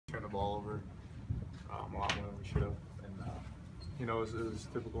ball over a lot more than we should have. And you know, it was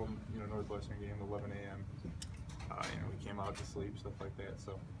typical, you know, Northwestern game, 11 a.m. You know, we came out to sleep, stuff like that.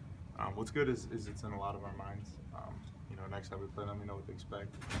 So what's good is it's in a lot of our minds. You know, next time we play them, we know what to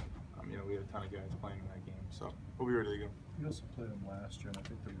expect. You know, we had a ton of guys playing in that game, so we'll be ready to go. You also played them last year, and I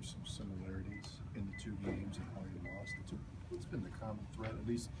think there were some similarities in the two games and how you lost the two. What's been the common thread, at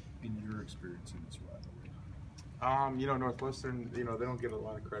least in your experience in this rivalry? You know, Northwestern, you know, they don't get a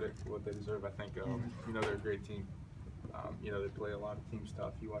lot of credit for what they deserve. I think, you know, they're a great team. You know, they play a lot of team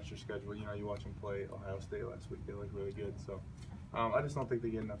stuff. You watch their schedule, you know, you watch them play Ohio State last week. They look really good. So I just don't think they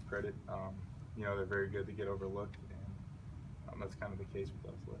get enough credit. You know, they're very good to get overlooked, and that's kind of the case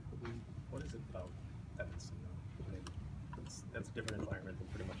with us lately. What is it about Evanston? I mean, that's a different environment than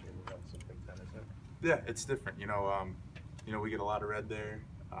pretty much anywhere else in Big Ten, isn't it? Yeah, it's different. You know, we get a lot of red there.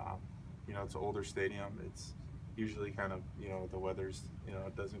 You know, it's an older stadium. It's usually kind of, you know, the weather's, you know,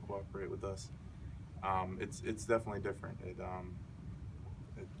 it doesn't cooperate with us. It's definitely different.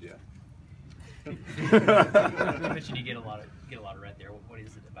 Yeah. You mentioned you get a lot of red there. What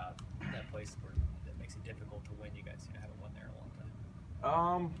is it about that place that makes it difficult to win? You guys haven't won there in a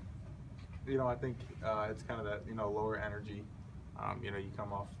long time. You know, I think it's kind of that, you know, lower energy. You know, you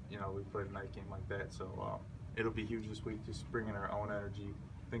come off, you know, we played a night game like that, so it'll be huge this week, just bringing our own energy,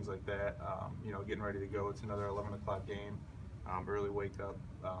 things like that. You know, getting ready to go. It's another 11 o'clock game. Early wake up.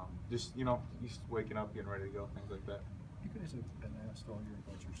 Just, you know, just waking up, getting ready to go, things like that. You guys have been asked all year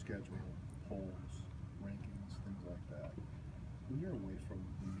about your schedule, polls, rankings, things like that. When you're away from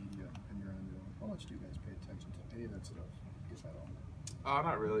the media and you're on your own, how much do you guys pay attention to any of that stuff, if at all?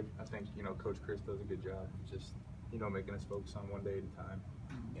 Not really. I think, you know, Coach Chris does a good job, just, you know, making us focus on one day at a time.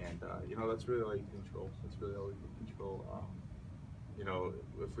 And, you know, that's really all you can control. That's really all we can control. You know,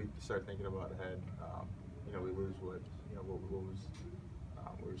 if we start thinking about ahead, you know, we lose what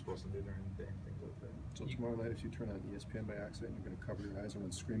we were supposed to do during the day and things like that. So tomorrow night, if you turn on ESPN by accident, you're going to cover your eyes and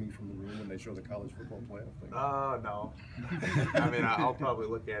run screaming from the room when they show the college football playoff thing? No. I mean, I'll probably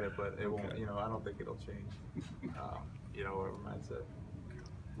look at it, but it won't. You know, I don't think it'll change. You know, whatever mindset.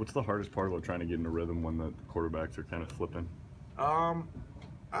 What's the hardest part about trying to get in a rhythm when the quarterbacks are kind of flipping? I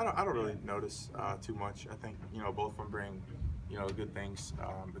don't really notice too much. I think, you know, both of them bring, you know, good things.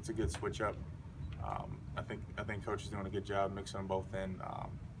 It's a good switch up. I think Coach is doing a good job mixing them both in.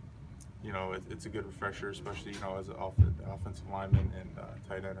 You know, it's a good refresher, especially, you know, as an offensive lineman and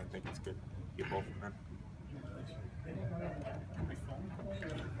tight end. I think it's good to get both of them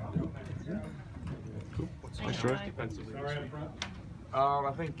in. Cool. Thanks, Troy.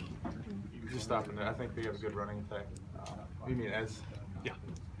 I think just stopping there. I think they have a good running attack. You mean as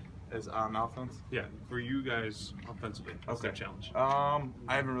on offense? Yeah, for you guys offensively, what's their challenge? I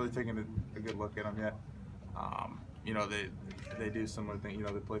haven't really taken a good look at them yet. You know, they do similar things. You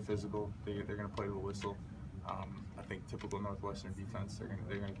know, they play physical. They're going to play to the whistle. I think typical Northwestern defense.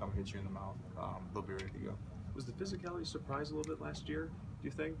 They're going to come hit you in the mouth. They'll be ready to go. Was the physicality surprise a little bit last year, do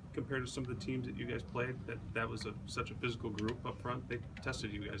you think, compared to some of the teams that you guys played? That was such a physical group up front. They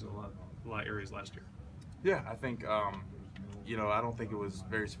tested you guys in a lot of areas last year. Yeah, I think. You know, I don't think it was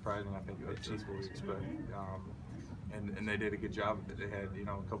very surprising. I think it's just what we expect. And they did a good job of it. They had, you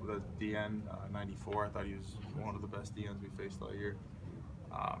know, a couple of DN, 94. I thought he was one of the best DNs we faced all year.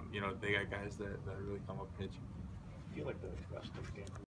 You know, they got guys that really come up and hit you. I feel like the rest of the game